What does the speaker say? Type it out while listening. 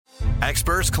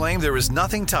Experts claim there is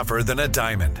nothing tougher than a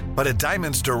diamond. But at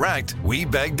Diamonds Direct, we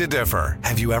beg to differ.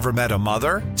 Have you ever met a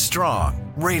mother? Strong,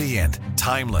 radiant,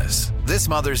 timeless. This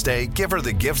Mother's Day, give her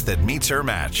the gift that meets her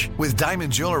match. With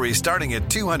diamond jewelry starting at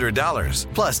 $200.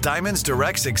 Plus, Diamonds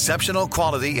Direct's exceptional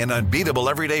quality and unbeatable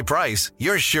everyday price,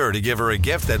 you're sure to give her a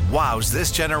gift that wows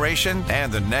this generation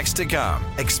and the next to come.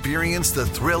 Experience the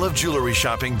thrill of jewelry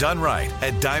shopping done right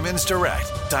at Diamonds Direct.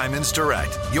 Diamonds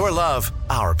Direct. Your love,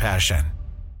 our passion.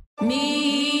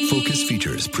 Focus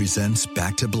Features presents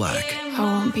Back to Black. I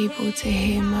want people to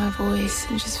hear my voice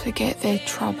and just forget their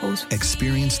troubles.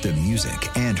 Experience the music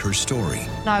and her story.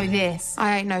 Know this,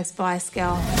 I ain't no Spice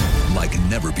Girl. Like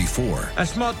never before.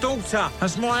 That's my daughter.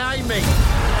 That's my Amy.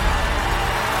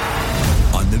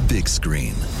 On the big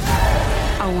screen.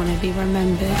 I want to be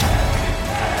remembered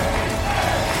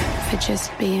for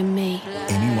just being me.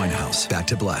 Amy Winehouse, Back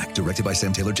to Black, directed by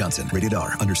Sam Taylor Johnson. Rated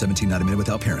R, under 17, not admitted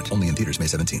without parent. Only in theaters May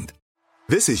 17th.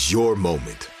 This is your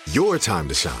moment, your time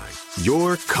to shine,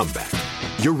 your comeback.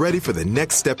 You're ready for the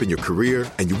next step in your career,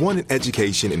 and you want an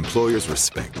education employers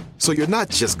respect. So you're not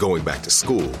just going back to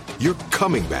school, you're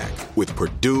coming back with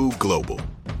Purdue Global.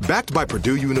 Backed by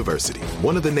Purdue University,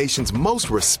 one of the nation's most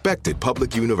respected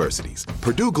public universities,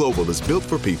 Purdue Global is built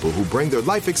for people who bring their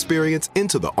life experience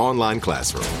into the online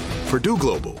classroom. Purdue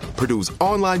Global, Purdue's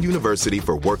online university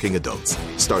for working adults.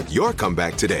 Start your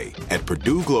comeback today at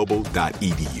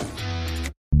purdueglobal.edu.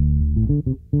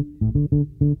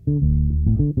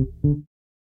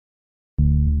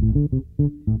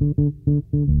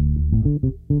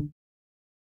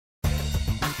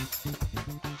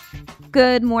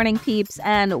 Good morning, peeps,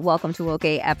 and welcome to Woke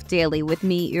AF Daily with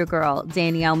me, your girl,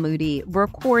 Danielle Moody,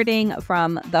 recording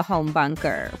from the home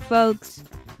bunker. Folks,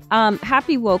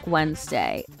 happy Woke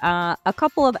Wednesday. A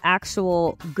couple of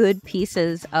actual good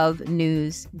pieces of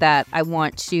news that I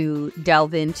want to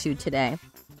delve into today.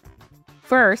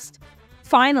 First,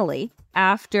 finally,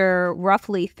 after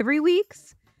roughly 3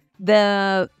 weeks,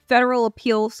 the Federal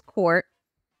Appeals Court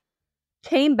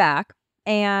came back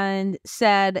and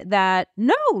said that,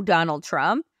 no, Donald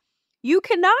Trump, you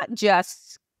cannot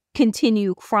just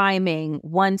continue criming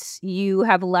once you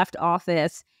have left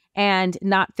office and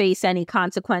not face any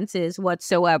consequences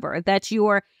whatsoever. That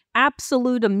your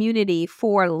absolute immunity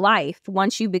for life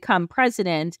once you become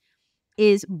president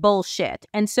is bullshit.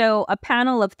 And so a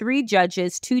panel of 3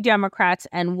 judges, 2 Democrats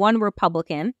and 1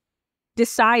 Republican,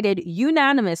 decided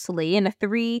unanimously in a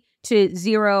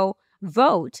 3-0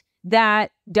 vote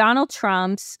that Donald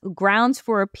Trump's grounds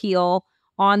for appeal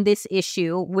on this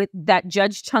issue that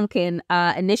Judge Chutkan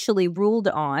initially ruled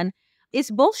on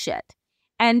is bullshit.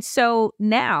 And so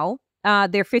now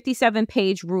their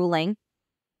 57-page ruling,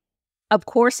 of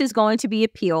course, is going to be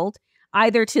appealed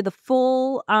either to the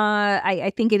full,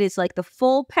 I think it is like the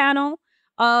full panel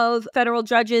of federal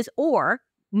judges, or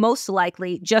most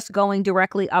likely just going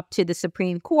directly up to the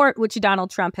Supreme Court, which Donald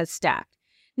Trump has stacked.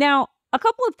 Now, a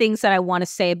couple of things that I want to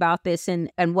say about this and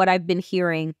what I've been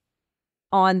hearing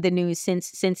on the news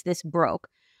since this broke,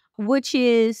 which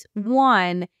is,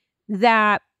 one,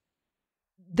 that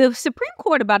the Supreme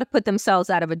Court about to put themselves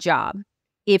out of a job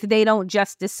if they don't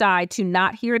just decide to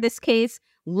not hear this case,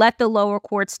 let the lower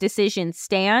court's decision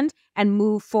stand, and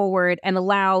move forward and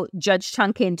allow Judge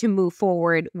Chutkan to move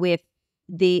forward with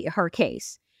her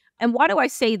case. And why do I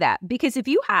say that? Because if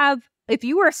you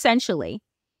are essentially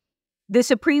the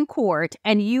Supreme Court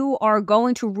and you are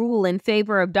going to rule in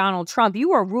favor of Donald Trump,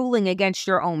 you are ruling against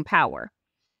your own power.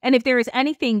 And if there is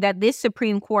anything that this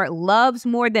Supreme Court loves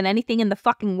more than anything in the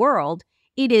fucking world,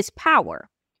 it is power,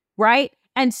 right?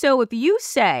 And so if you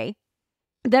say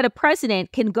that a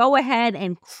president can go ahead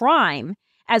and crime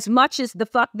as much as the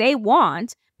fuck they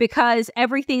want because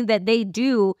everything that they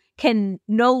do can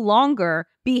no longer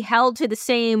be held to the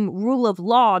same rule of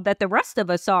law that the rest of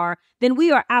us are, then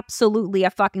we are absolutely a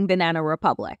fucking banana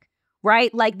republic,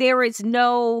 right? Like, there is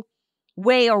no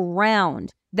way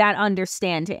around that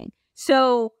understanding.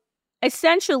 So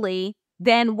essentially,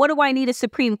 then what do I need a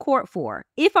Supreme Court for?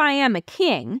 If I am a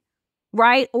king,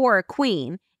 right, or a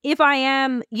queen, if I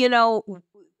am,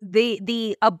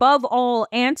 the above all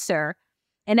answer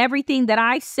and everything that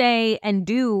I say and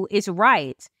do is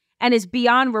right and is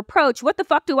beyond reproach, what the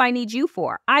fuck do I need you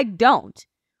for? I don't,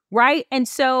 right? And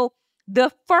so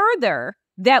the further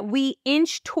that we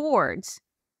inch towards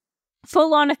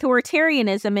full-on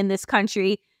authoritarianism in this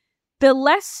country, the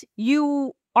less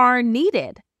you are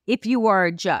needed if you are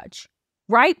a judge,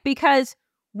 right? Because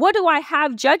what do I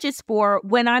have judges for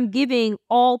when I'm giving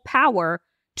all power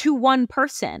to one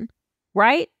person,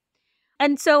 right?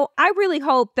 And so I really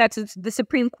hope that the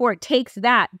Supreme Court takes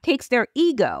their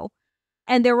ego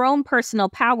and their own personal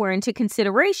power into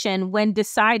consideration when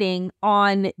deciding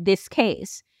on this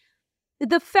case.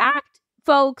 The fact,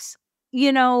 folks,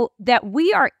 that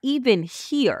we are even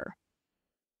here,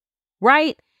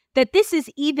 right? That this is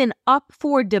even up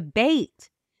for debate,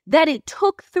 that it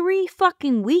took 3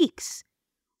 fucking weeks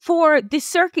for the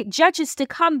circuit judges to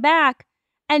come back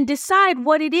and decide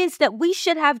what it is that we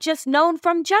should have just known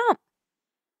from jump.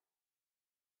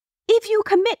 If you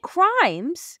commit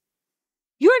crimes,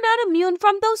 you're not immune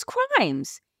from those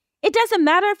crimes. It doesn't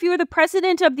matter if you're the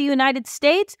president of the United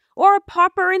States or a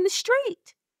pauper in the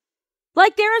street.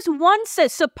 Like, there is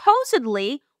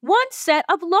supposedly one set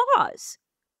of laws.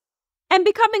 And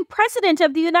becoming president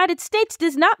of the United States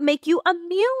does not make you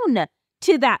immune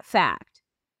to that fact.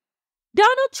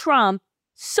 Donald Trump's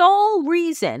sole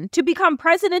reason to become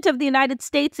president of the United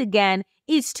States again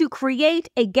is to create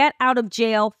a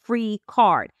get-out-of-jail-free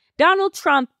card. Donald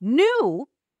Trump knew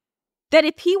that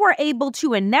if he were able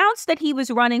to announce that he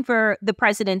was running for the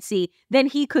presidency, then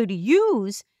he could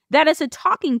use that as a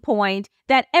talking point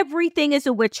that everything is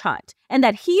a witch hunt and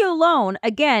that he alone,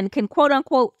 again, can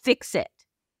quote-unquote fix it.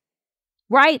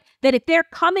 Right? That if they're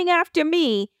coming after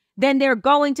me, then they're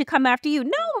going to come after you.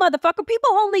 No, motherfucker, people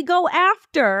only go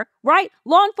after, right?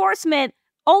 Law enforcement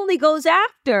only goes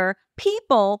after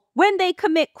people when they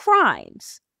commit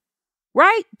crimes,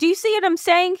 right? Do you see what I'm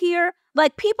saying here?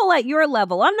 Like, people at your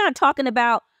level, I'm not talking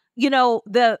about,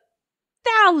 the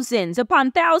thousands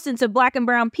upon thousands of Black and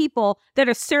brown people that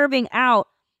are serving out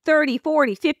 30,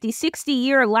 40, 50,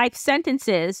 60-year life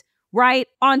sentences, right,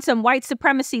 on some white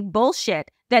supremacy bullshit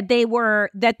that they were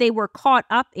caught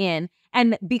up in.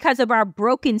 And because of our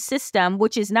broken system,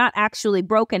 which is not actually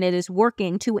broken, it is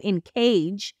working to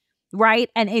encage, right,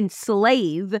 and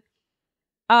enslave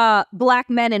Black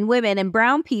men and women and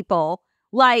brown people.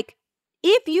 Like,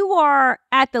 if you are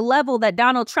at the level that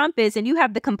Donald Trump is and you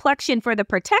have the complexion for the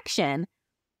protection,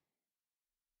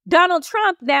 Donald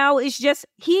Trump now is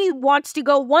he wants to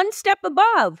go one step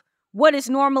above what is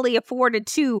normally afforded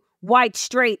to white,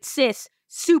 straight, cis,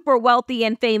 super wealthy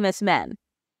and famous men.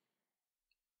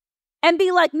 And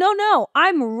be like, no,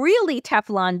 I'm really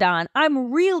Teflon Don.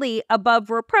 I'm really above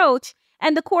reproach.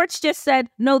 And the courts just said,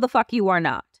 no, the fuck you are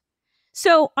not.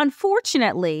 So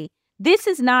unfortunately, this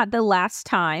is not the last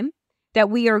time that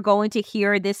we are going to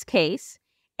hear this case.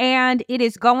 And it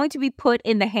is going to be put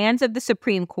in the hands of the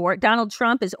Supreme Court. Donald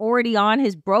Trump is already on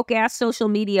his broke-ass social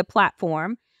media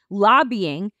platform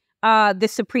lobbying the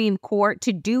Supreme Court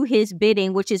to do his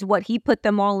bidding, which is what he put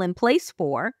them all in place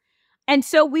for. And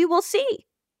so we will see.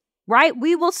 Right?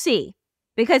 We will see.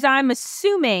 Because I'm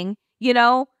assuming,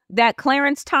 that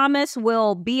Clarence Thomas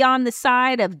will be on the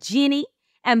side of Ginny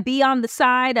and be on the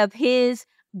side of his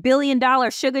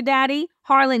billion-dollar sugar daddy,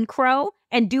 Harlan Crow,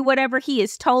 and do whatever he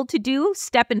is told to do,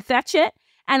 step and fetch it.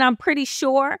 And I'm pretty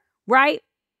sure, right,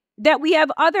 that we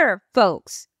have other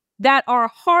folks that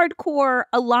are hardcore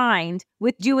aligned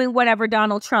with doing whatever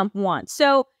Donald Trump wants.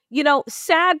 So,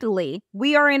 sadly,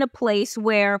 we are in a place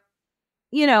where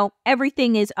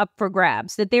everything is up for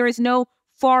grabs, that there is no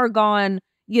far gone,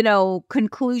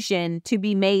 conclusion to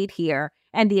be made here.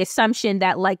 And the assumption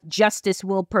that justice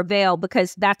will prevail,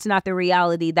 because that's not the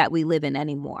reality that we live in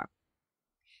anymore.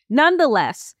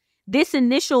 Nonetheless, this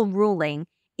initial ruling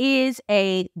is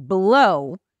a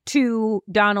blow to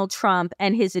Donald Trump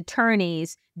and his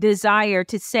attorneys' desire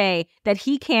to say that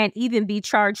he can't even be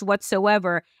charged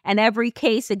whatsoever and every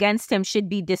case against him should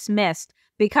be dismissed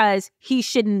because he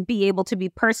shouldn't be able to be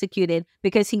persecuted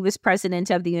because he was president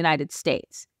of the United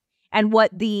States. And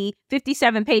what the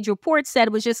 57-page report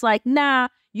said was just like, nah,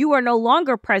 you are no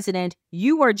longer president.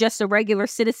 You are just a regular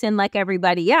citizen like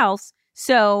everybody else.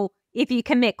 So if you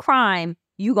commit crime,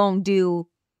 you gonna do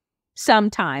some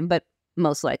time, but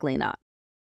most likely not.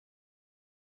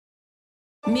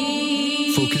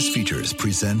 Focus Features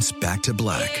presents Back to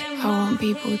Black. I want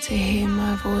people to hear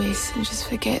my voice and just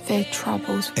forget their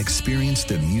troubles. Experience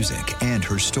the music and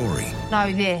her story.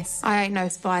 Know this, I ain't no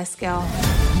Spice Girl.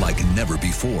 Like never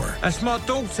before. That's my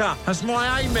daughter. That's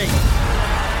my Amy.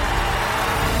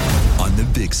 On the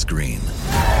big screen.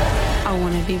 I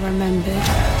want to be remembered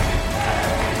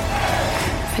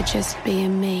for just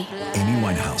being me. Amy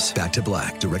Winehouse, Back to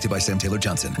Black, directed by Sam Taylor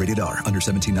Johnson. Rated R, under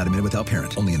 17, not a minute without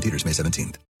parent. Only in theaters May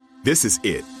 17th. This is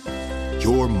it.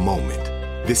 Your moment.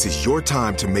 This is your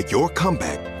time to make your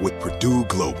comeback with Purdue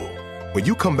Global. When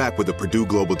you come back with a Purdue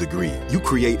Global degree, you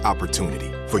create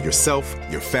opportunity for yourself,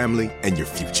 your family, and your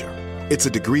future. It's a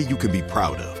degree you can be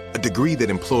proud of, a degree that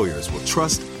employers will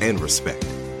trust and respect.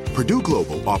 Purdue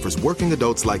Global offers working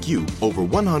adults like you over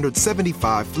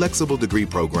 175 flexible degree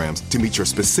programs to meet your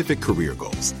specific career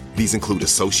goals. These include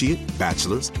associate,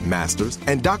 bachelor's, master's,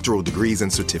 and doctoral degrees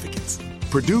and certificates.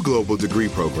 Purdue Global degree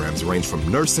programs range from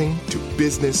nursing to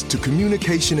business to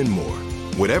communication and more.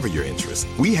 Whatever your interest,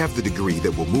 we have the degree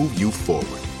that will move you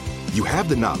forward. You have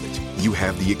the knowledge, you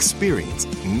have the experience.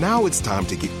 Now it's time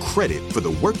to get credit for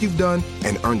the work you've done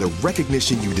and earn the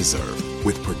recognition you deserve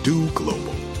with Purdue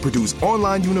Global, Purdue's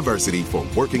online university for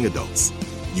working adults.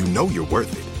 You know you're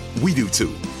worth it. We do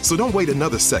too. So don't wait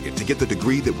another second to get the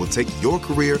degree that will take your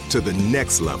career to the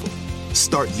next level.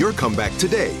 Start your comeback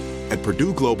today at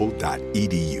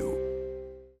purdueglobal.edu.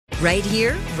 Right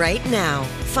here, right now.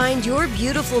 Find your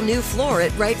beautiful new floor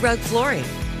at Right Rug Flooring.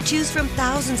 Choose from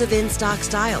thousands of in-stock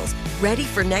styles, ready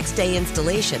for next day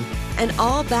installation, and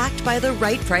all backed by the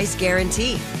right price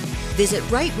guarantee. Visit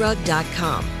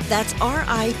rightrug.com. That's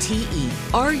RITERUG.com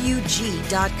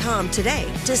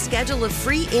today to schedule a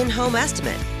free in-home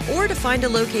estimate or to find a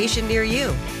location near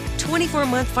you.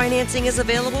 24-month financing is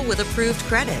available with approved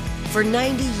credit. For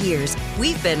 90 years,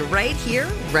 we've been right here,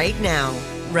 right now.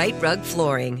 Right Rug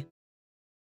Flooring.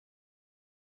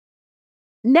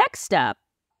 Next up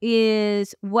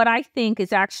is what I think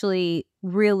is actually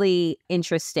really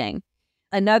interesting.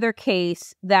 Another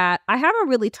case that I haven't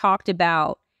really talked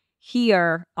about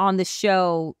here on the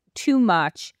show too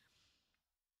much,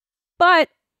 but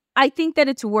I think that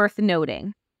it's worth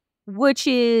noting, which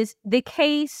is the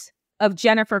case of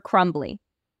Jennifer Crumbley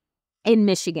in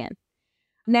Michigan.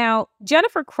 Now,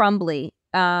 Jennifer Crumbley,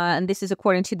 and this is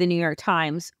according to the New York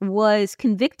Times, was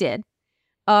convicted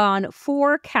on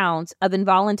 4 counts of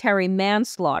involuntary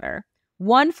manslaughter,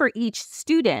 one for each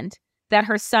student that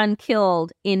her son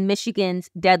killed in Michigan's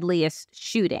deadliest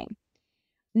shooting.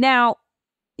 Now,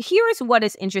 here's what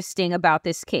is interesting about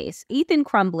this case. Ethan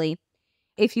Crumbley,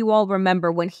 if you all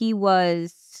remember, when he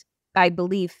was, I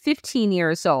believe, 15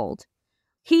 years old,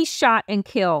 he shot and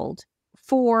killed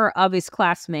 4 of his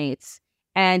classmates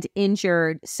and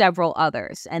injured several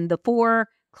others. And the 4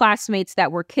 classmates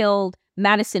that were killed,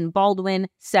 Madison Baldwin,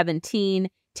 17,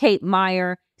 Tate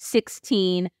Meyer,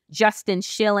 16, Justin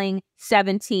Schilling,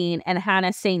 17, and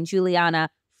Hannah St. Juliana,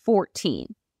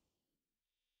 14.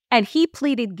 And he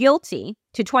pleaded guilty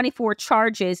to 24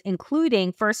 charges,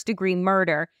 including first-degree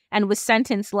murder, and was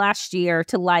sentenced last year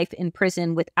to life in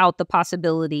prison without the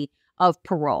possibility of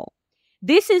parole.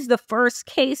 This is the first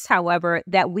case, however,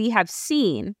 that we have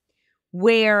seen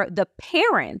where the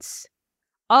parents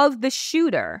of the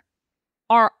shooter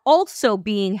are also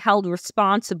being held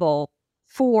responsible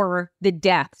for the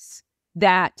deaths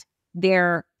that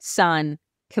their son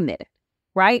committed,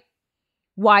 right?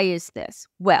 Why is this?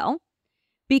 Well,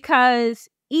 because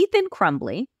Ethan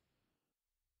Crumbley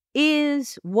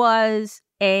was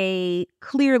a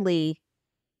clearly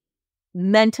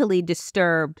mentally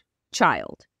disturbed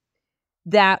child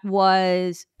that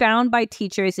was found by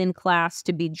teachers in class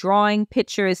to be drawing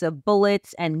pictures of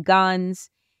bullets and guns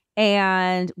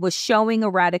and was showing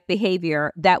erratic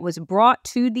behavior that was brought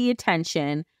to the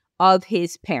attention of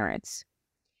his parents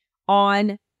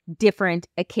on different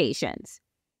occasions.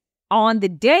 On the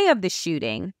day of the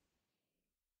shooting,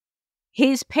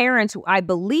 his parents, I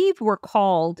believe, were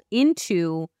called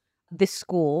into the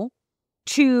school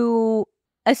to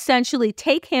essentially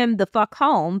take him the fuck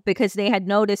home because they had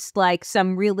noticed like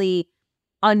some really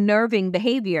unnerving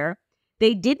behavior.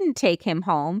 They didn't take him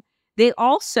home. They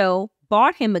also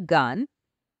bought him a gun.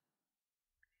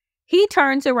 He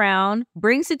turns around,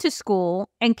 brings it to school,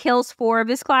 and kills 4 of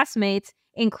his classmates,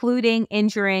 including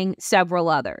injuring several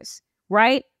others,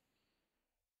 right?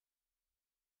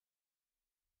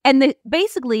 And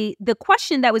basically, the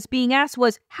question that was being asked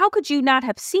was, how could you not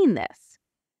have seen this?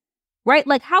 Right?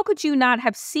 Like, how could you not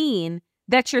have seen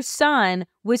that your son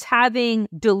was having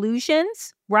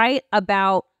delusions, right,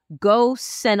 about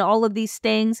ghosts and all of these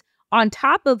things, on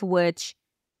top of which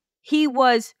he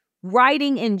was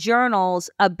writing in journals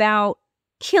about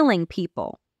killing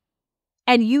people?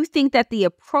 And you think that the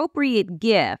appropriate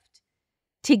gift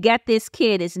to get this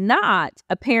kid is not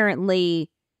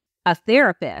apparently a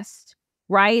therapist,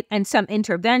 right, and some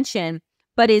intervention,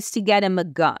 but is to get him a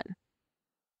gun,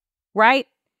 right?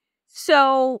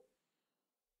 So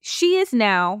she is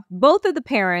now, both of the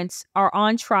parents are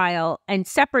on trial and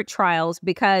separate trials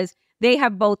because they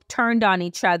have both turned on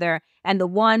each other. And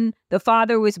the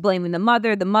father was blaming the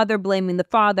mother blaming the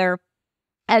father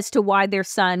as to why their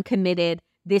son committed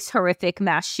this horrific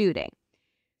mass shooting.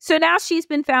 So now she's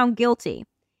been found guilty.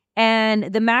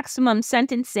 And the maximum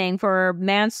sentencing for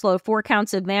manslaughter, 4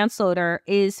 counts of manslaughter,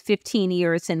 is 15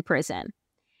 years in prison.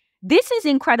 This is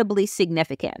incredibly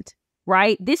significant,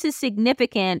 right? This is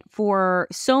significant for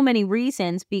so many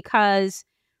reasons because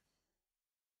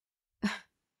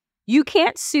you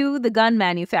can't sue the gun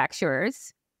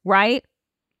manufacturers, right?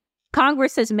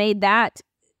 Congress has made that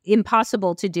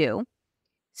impossible to do.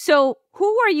 So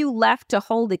who are you left to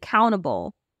hold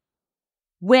accountable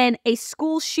when a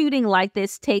school shooting like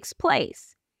this takes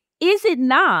place? Is it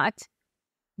not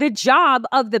the job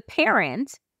of the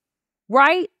parent,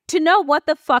 right, to know what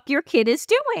the fuck your kid is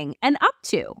doing and up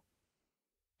to?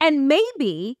 And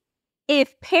maybe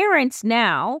if parents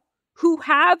now who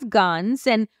have guns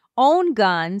and own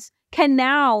guns can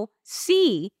now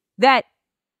see that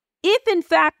if in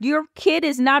fact your kid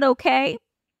is not okay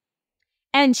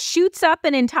and shoots up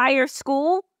an entire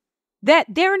school, that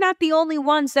they're not the only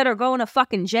ones that are going to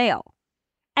fucking jail.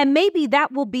 And maybe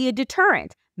that will be a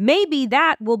deterrent. Maybe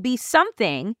that will be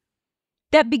something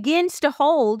that begins to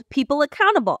hold people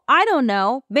accountable. I don't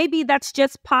know. Maybe that's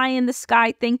just pie in the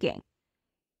sky thinking,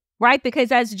 right?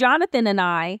 Because as Jonathan and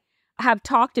I have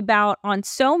talked about on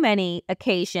so many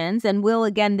occasions, and will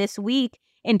again this week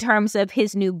in terms of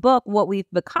his new book, What We've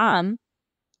Become,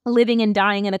 Living and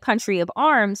Dying in a Country of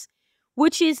Arms,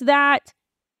 which is that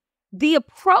the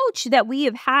approach that we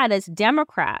have had as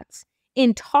Democrats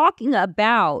in talking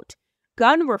about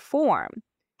gun reform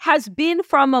has been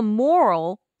from a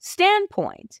moral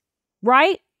standpoint,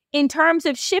 right? In terms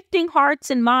of shifting hearts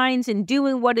and minds and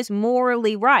doing what is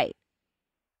morally right.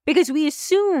 Because we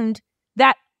assumed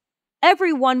that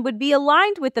everyone would be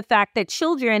aligned with the fact that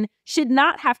children should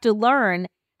not have to learn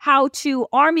how to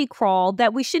army crawl,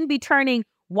 that we shouldn't be turning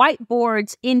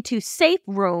whiteboards into safe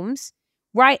rooms,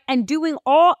 right? And doing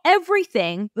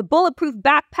everything, the bulletproof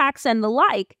backpacks and the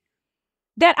like,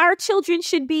 that our children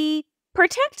should be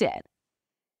protected.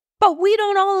 But we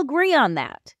don't all agree on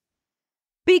that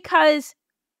because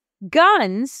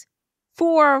guns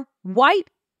for white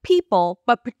people,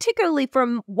 but particularly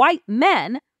from white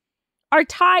men, are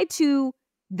tied to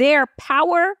their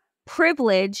power,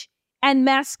 privilege, and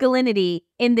masculinity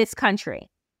in this country.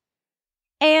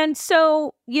 And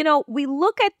so, we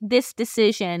look at this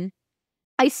decision.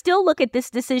 I still look at this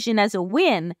decision as a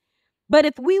win. But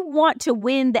if we want to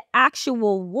win the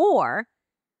actual war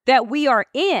that we are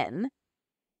in,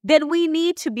 then we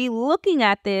need to be looking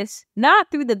at this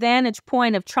not through the vantage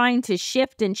point of trying to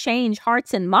shift and change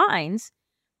hearts and minds,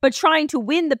 but trying to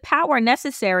win the power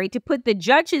necessary to put the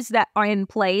judges that are in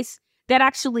place that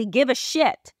actually give a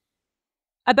shit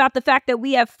about the fact that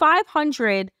we have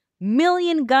 500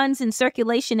 million guns in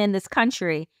circulation in this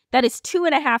country. That is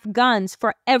 2.5 guns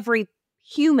for every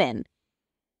human,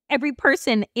 every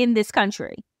person in this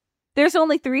country. There's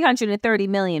only 330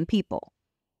 million people,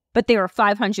 but there are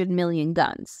 500 million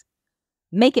guns.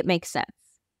 Make it make sense.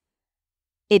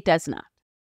 It does not.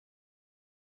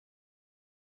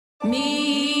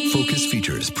 Focus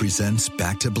Features presents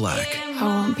Back to Black. I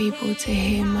want people to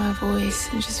hear my voice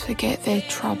and just forget their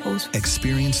troubles.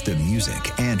 Experience the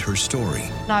music and her story.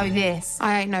 Know this,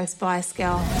 I ain't no Spice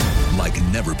Girl. Like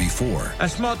never before.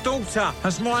 That's my daughter.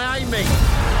 That's my Amy.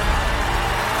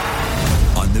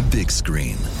 On the big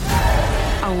screen.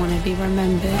 I want to be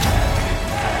remembered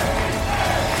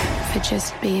for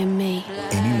just being me.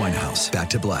 Amy Winehouse, Back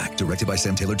to Black, directed by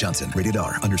Sam Taylor Johnson. Rated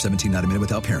R, under 17, not a minute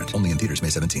without parent. Only in theaters May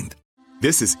 17th.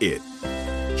 This is it.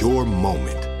 Your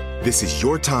moment. This is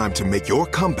your time to make your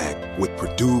comeback with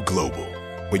Purdue Global.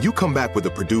 When you come back with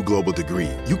a Purdue Global degree,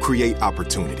 you create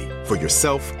opportunity for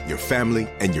yourself, your family,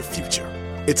 and your future.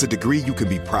 It's a degree you can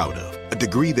be proud of, a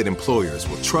degree that employers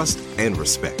will trust and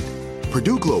respect.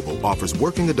 Purdue Global offers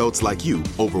working adults like you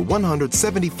over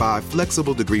 175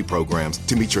 flexible degree programs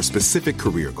to meet your specific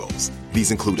career goals. These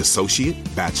include associate,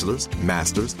 bachelor's,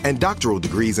 master's, and doctoral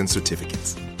degrees and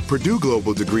certificates. Purdue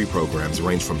Global degree programs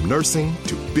range from nursing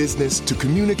to business to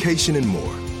communication and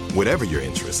more. Whatever your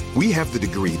interest, we have the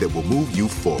degree that will move you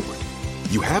forward.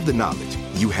 You have the knowledge,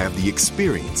 you have the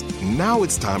experience. Now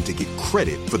it's time to get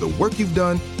credit for the work you've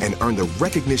done and earn the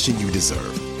recognition you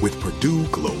deserve with Purdue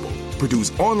Global,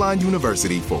 Purdue's online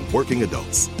university for working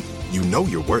adults. You know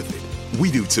you're worth it.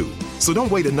 We do too. So don't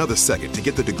wait another second to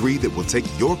get the degree that will take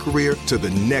your career to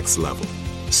the next level.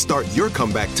 Start your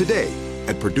comeback today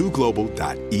at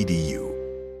purdueglobal.edu.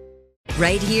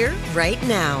 Right here, right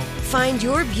now. Find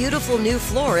your beautiful new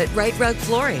floor at Right Rug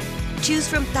Flooring. Choose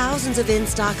from thousands of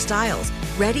in-stock styles,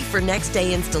 ready for next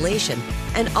day installation,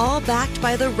 and all backed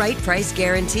by the right price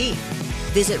guarantee.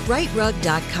 Visit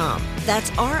rightrug.com.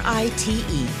 That's RITERUG.com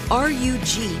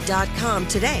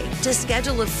today to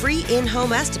schedule a free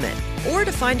in-home estimate or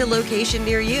to find a location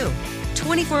near you.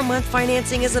 24-month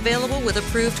financing is available with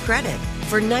approved credit.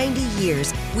 For 90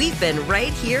 years, we've been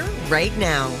right here, right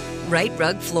now. Right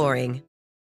Rug Flooring.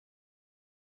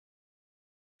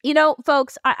 You know,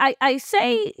 folks, I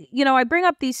say, you know, I bring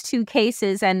up these two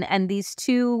cases and these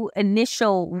two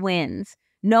initial wins,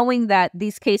 knowing that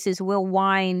these cases will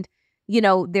wind, you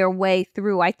know, their way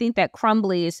through. I think that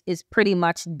Crumbly is pretty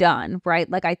much done, right?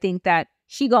 Like, I think that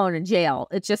she going to jail.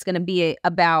 It's just going to be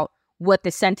about what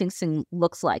the sentencing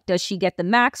looks like. Does she get the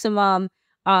maximum?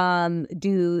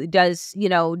 Does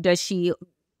she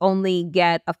only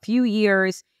get a few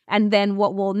years? And then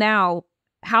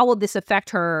how will this affect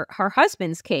her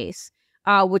husband's case,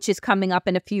 which is coming up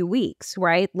in a few weeks,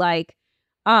 right? Like,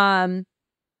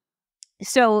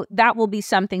 so that will be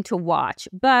something to watch.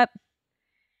 But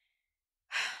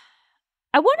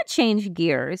I want to change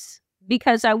gears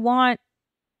because I want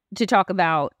to talk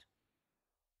about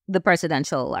the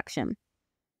presidential election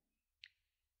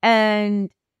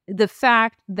and the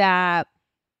fact that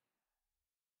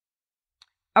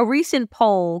a recent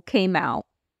poll came out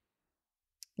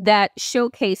that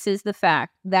showcases the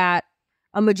fact that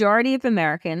a majority of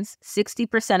Americans,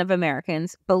 60% of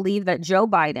Americans, believe that Joe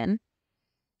Biden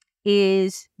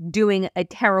is doing a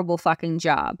terrible fucking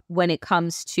job when it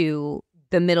comes to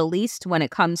the Middle East, when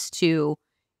it comes to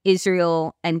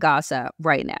Israel and Gaza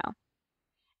right now.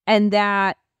 And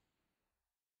that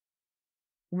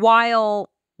while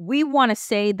we want to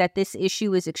say that this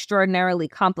issue is extraordinarily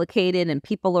complicated and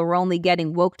people are only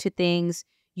getting woke to things,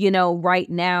 you know, right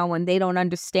now, and they don't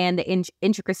understand the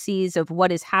intricacies of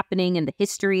what is happening in the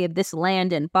history of this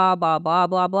land and blah, blah, blah,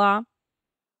 blah, blah.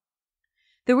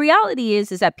 The reality is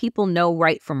that people know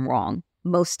right from wrong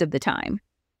most of the time.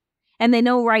 And they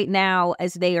know right now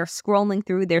as they are scrolling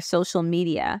through their social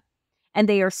media and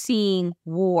they are seeing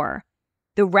war,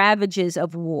 the ravages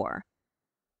of war,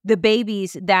 the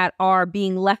babies that are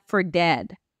being left for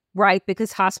dead, right?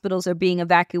 Because hospitals are being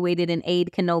evacuated and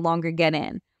aid can no longer get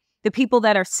in. The people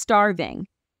that are starving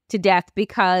to death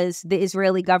because the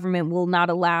Israeli government will not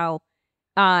allow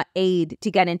aid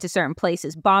to get into certain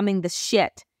places, bombing the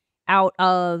shit out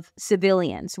of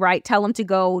civilians, right? Tell them to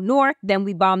go north, then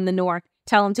we bomb the north.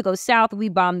 Tell them to go south, we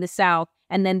bomb the south.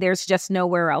 And then there's just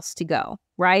nowhere else to go,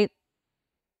 right?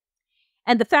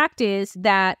 And the fact is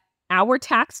that our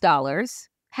tax dollars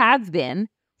have been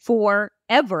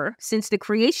forever since the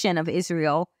creation of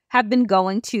Israel have been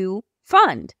going to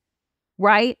fund,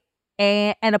 right?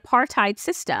 An apartheid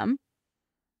system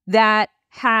that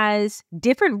has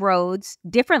different roads,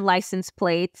 different license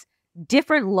plates,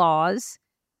 different laws,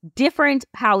 different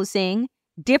housing,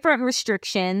 different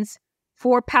restrictions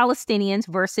for Palestinians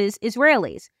versus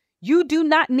Israelis. You do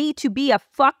not need to be a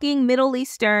fucking Middle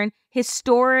Eastern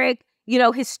historian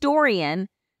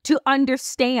to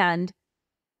understand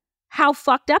how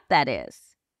fucked up that is,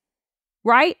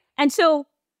 right? And so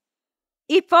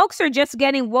if folks are just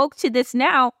getting woke to this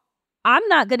now, I'm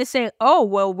not going to say, oh,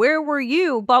 well, where were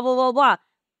you? Blah, blah, blah, blah.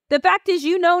 The fact is,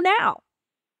 you know now.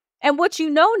 And what you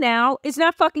know now is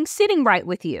not fucking sitting right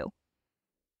with you.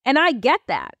 And I get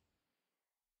that.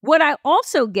 What I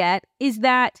also get is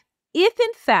that if,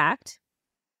 in fact,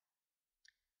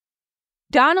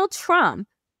 Donald Trump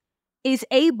is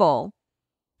able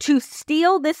to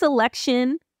steal this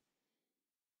election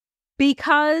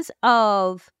because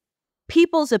of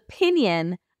people's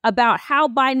opinion about how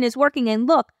Biden is working, and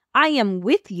look, I am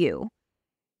with you.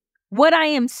 What I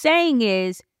am saying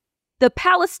is the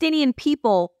Palestinian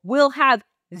people will have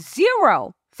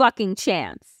zero fucking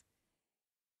chance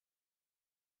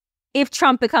if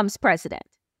Trump becomes president.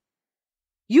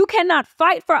 You cannot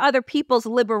fight for other people's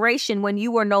liberation when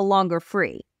you are no longer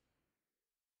free.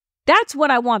 That's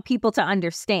what I want people to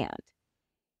understand.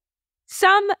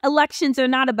 Some elections are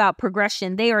not about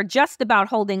progression. They are just about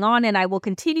holding on, and I will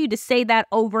continue to say that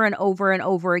over and over and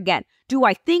over again. Do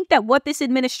I think that what this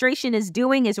administration is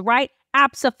doing is right?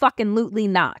 Abso-fucking-lutely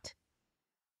not.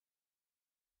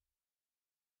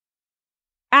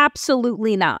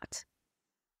 Absolutely not.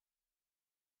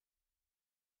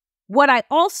 What I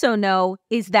also know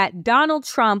is that Donald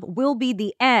Trump will be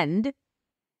the end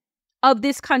of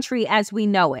this country as we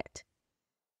know it.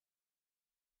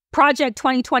 Project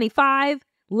 2025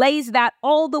 lays that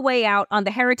all the way out on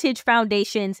the Heritage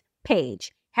Foundation's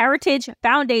page,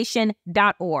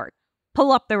 heritagefoundation.org.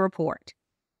 Pull up the report.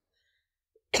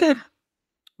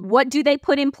 What do they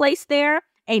put in place there?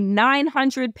 A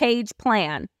 900-page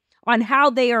plan on how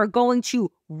they are going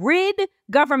to rid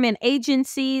government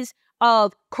agencies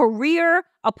of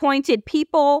career-appointed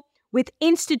people with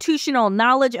institutional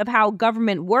knowledge of how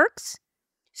government works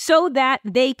so that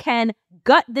they can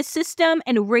gut the system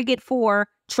and rig it for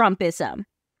Trumpism.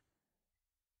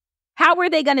 How are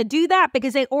they going to do that?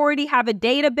 Because they already have a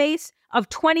database of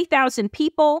 20,000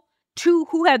 people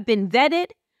who have been vetted,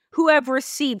 who have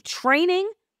received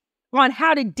training on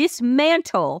how to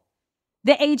dismantle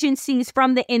the agencies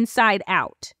from the inside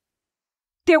out.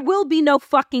 There will be no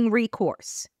fucking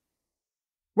recourse,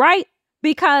 right?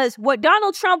 Because what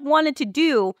Donald Trump wanted to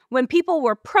do when people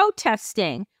were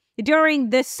protesting during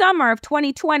the summer of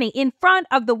 2020 in front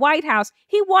of the White House,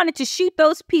 he wanted to shoot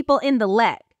those people in the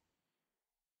leg.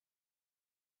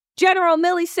 General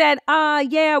Milley said,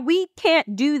 yeah, we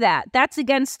can't do that. That's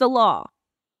against the law.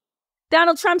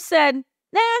 Donald Trump said,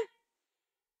 nah,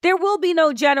 there will be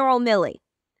no General Milley.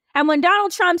 And when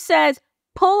Donald Trump says,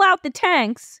 pull out the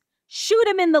tanks, shoot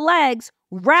them in the legs,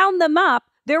 round them up,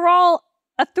 they're all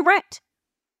a threat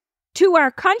to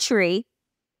our country,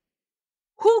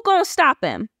 who gonna stop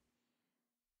him?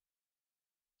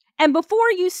 And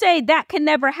before you say that can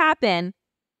never happen,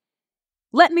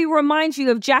 let me remind you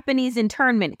of Japanese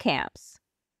internment camps.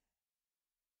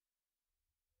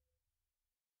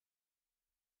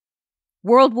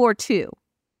 World War II.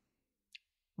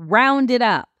 Rounded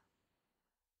up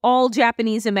all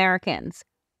Japanese Americans,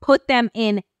 put them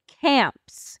in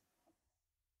camps.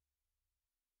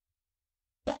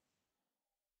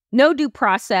 No due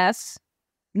process,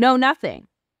 no nothing,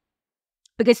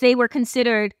 because they were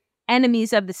considered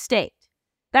enemies of the state.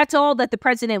 That's all that the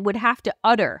president would have to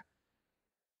utter.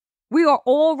 We are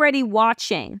already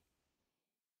watching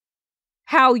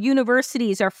how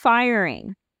universities are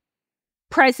firing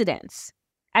presidents,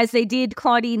 as they did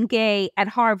Claudine Gay at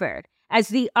Harvard, as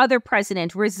the other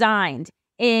president resigned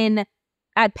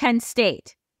at Penn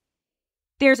State.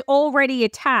 There's already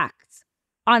attacks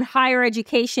on higher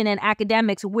education and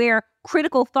academics where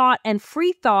critical thought and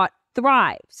free thought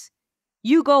thrives.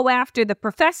 You go after the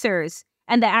professors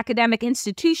and the academic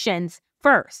institutions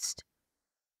first.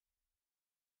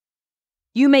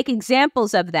 You make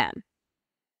examples of them.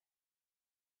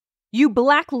 You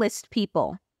blacklist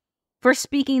people for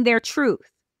speaking their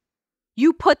truth.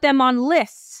 You put them on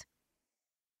lists.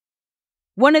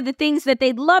 One of the things that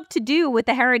they'd love to do with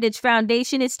the Heritage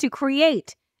Foundation is to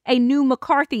create a new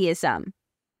McCarthyism.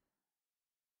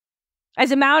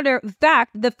 As a matter of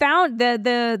fact, the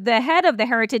head of the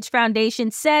Heritage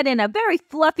Foundation said in a very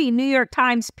fluffy New York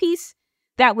Times piece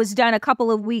that was done a couple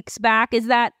of weeks back is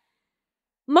that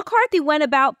McCarthy went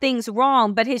about things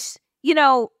wrong, but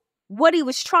what he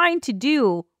was trying to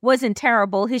do wasn't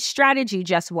terrible. His strategy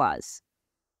just was.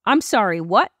 I'm sorry,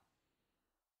 what?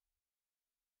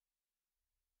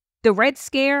 The Red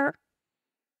Scare,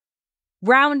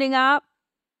 rounding up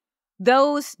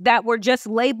those that were just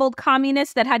labeled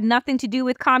communists that had nothing to do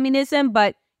with communism,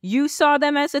 but you saw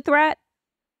them as a threat.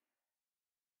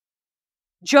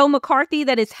 Joe McCarthy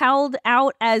that is held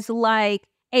out as like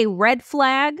a red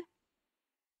flag.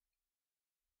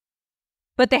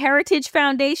 But the Heritage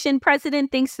Foundation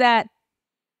president thinks that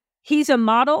he's a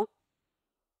model.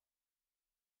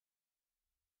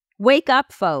 Wake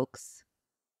up, folks.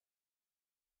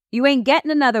 You ain't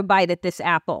getting another bite at this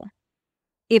apple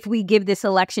if we give this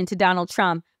election to Donald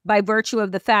Trump by virtue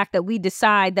of the fact that we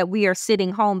decide that we are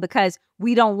sitting home because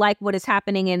we don't like what is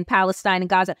happening in Palestine and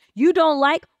Gaza. You don't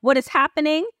like what is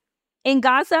happening in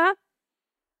Gaza?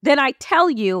 Then I tell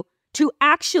you to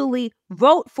actually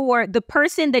vote for the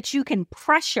person that you can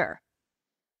pressure,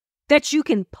 that you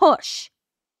can push.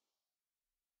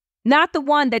 Not the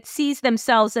one that sees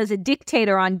themselves as a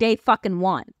dictator on day fucking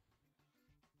one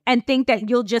and think that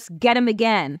you'll just get him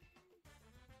again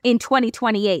in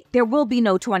 2028. There will be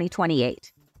no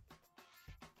 2028.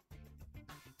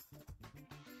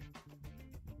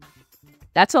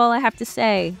 That's all I have to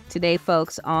say today,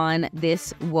 folks, on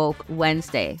this Woke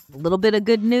Wednesday. A little bit of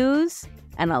good news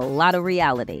and a lot of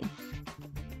reality.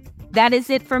 That is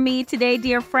it for me today,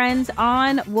 dear friends,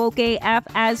 on Woke AF.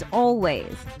 As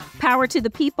always, power to the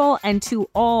people and to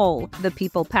all the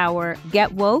people power.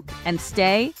 Get woke and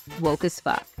stay woke as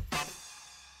fuck.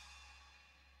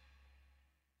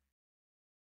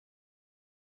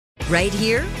 Right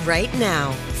here, right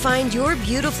now. Find your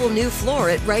beautiful new floor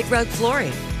at Right Rug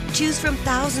Flooring. Choose from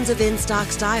thousands of in-stock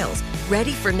styles,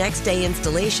 ready for next day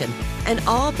installation, and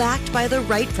all backed by the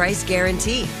right price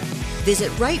guarantee.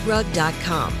 Visit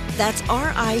rightrug.com. That's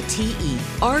RITERUG.com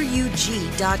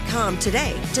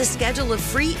today to schedule a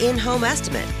free in-home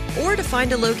estimate or to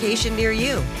find a location near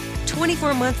you.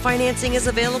 24-month financing is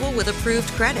available with approved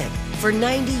credit. For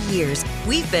 90 years,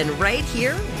 we've been right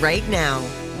here, right now.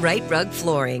 Right Rug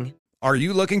Flooring. Are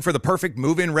you looking for the perfect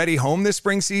move-in ready home this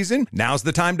spring season? Now's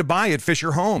the time to buy at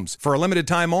Fisher Homes. For a limited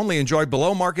time only, enjoy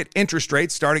below-market interest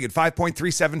rates starting at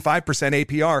 5.375%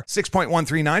 APR,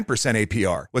 6.139%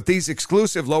 APR. With these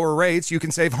exclusive lower rates, you can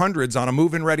save hundreds on a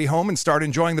move-in ready home and start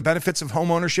enjoying the benefits of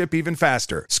home ownership even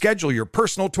faster. Schedule your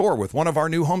personal tour with one of our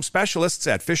new home specialists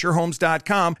at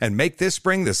FisherHomes.com and make this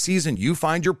spring the season you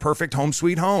find your perfect home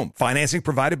sweet home. Financing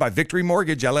provided by Victory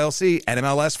Mortgage, LLC,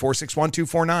 NMLS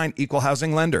 461249, Equal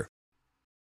Housing Lender.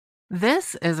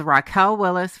 This is Raquel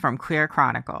Willis from Queer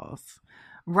Chronicles.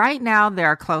 Right now, there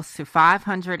are close to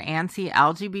 500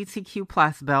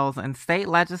 anti-LGBTQ+ bills in state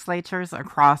legislatures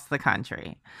across the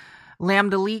country.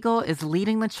 Lambda Legal is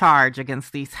leading the charge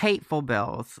against these hateful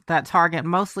bills that target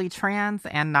mostly trans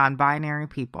and non-binary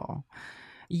people.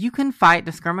 You can fight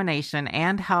discrimination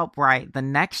and help write the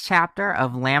next chapter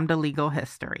of Lambda Legal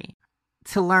history.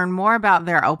 To learn more about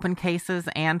their open cases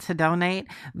and to donate,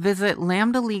 visit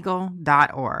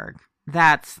lambdalegal.org.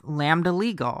 That's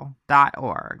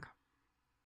lambdalegal.org.